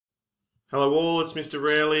Hello all, it's Mr.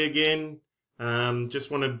 Rarely again.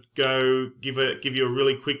 Just want to go give you a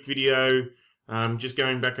really quick video. Just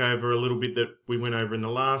going back over a little bit that we went over in the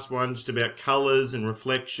last one, just about colours and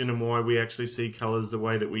reflection and why we actually see colours the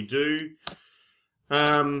way that we do.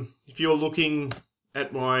 If you're looking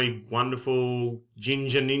at my wonderful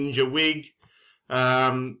Ginger Ninja wig,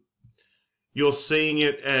 you're seeing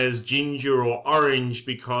it as ginger or orange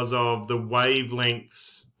because of the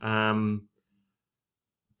wavelengths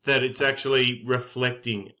that it's actually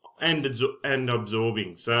reflecting and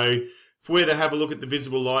absorbing. So if we're to have a look at the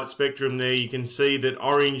visible light spectrum there, you can see that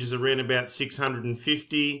orange is around about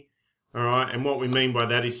 650. All right, and what we mean by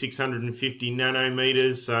that is 650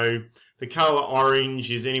 nanometers. So the color orange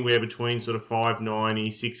is anywhere between sort of 590,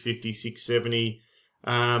 650, 670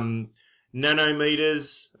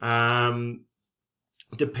 nanometers,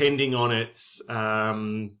 depending on its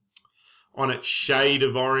shade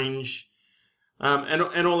of orange.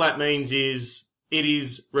 And all that means is it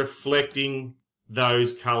is reflecting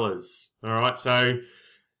those colours. All right, so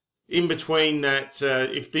in between that,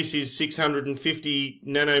 if this is 650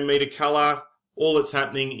 nanometer colour, all that's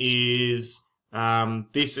happening is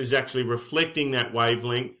this is actually reflecting that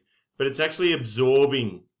wavelength, but it's actually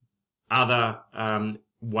absorbing other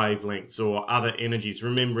wavelengths or other energies.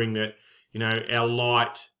 Remembering that, you know, our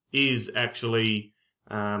light is actually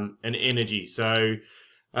an energy. So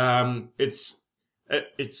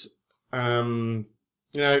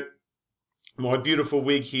you know, my beautiful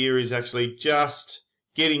wig here is actually just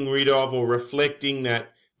getting rid of or reflecting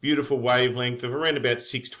that beautiful wavelength of around about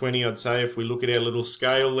 620, I'd say, if we look at our little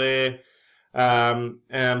scale there.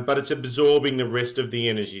 But it's absorbing the rest of the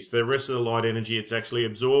energy. So the rest of the light energy it's actually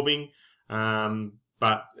absorbing,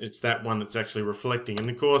 but it's that one that's actually reflecting. And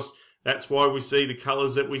of course, that's why we see the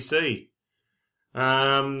colours that we see.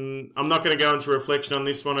 I'm not going to go into reflection on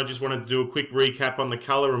this one. I just wanted to do a quick recap on the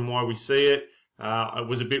colour and why we see it. It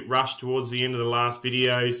was a bit rushed towards the end of the last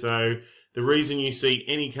video, so the reason you see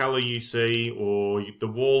any colour you see, or the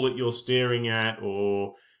wall that you're staring at,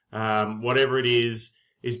 or whatever it is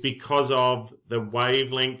because of the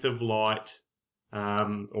wavelength of light,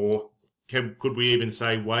 or could we even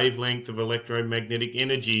say wavelength of electromagnetic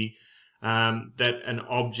energy that an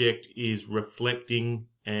object is reflecting,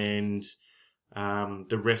 and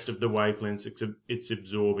the rest of the wavelengths it's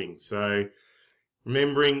absorbing. So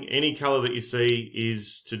remembering any colour that you see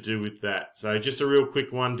is to do with that. So just a real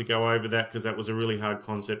quick one to go over that, because that was a really hard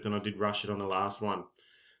concept and I did rush it on the last one.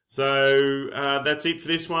 So that's it for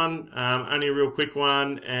this one. Only a real quick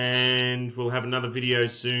one, and we'll have another video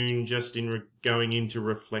soon just in going into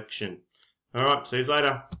reflection. Alright, see you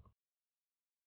later.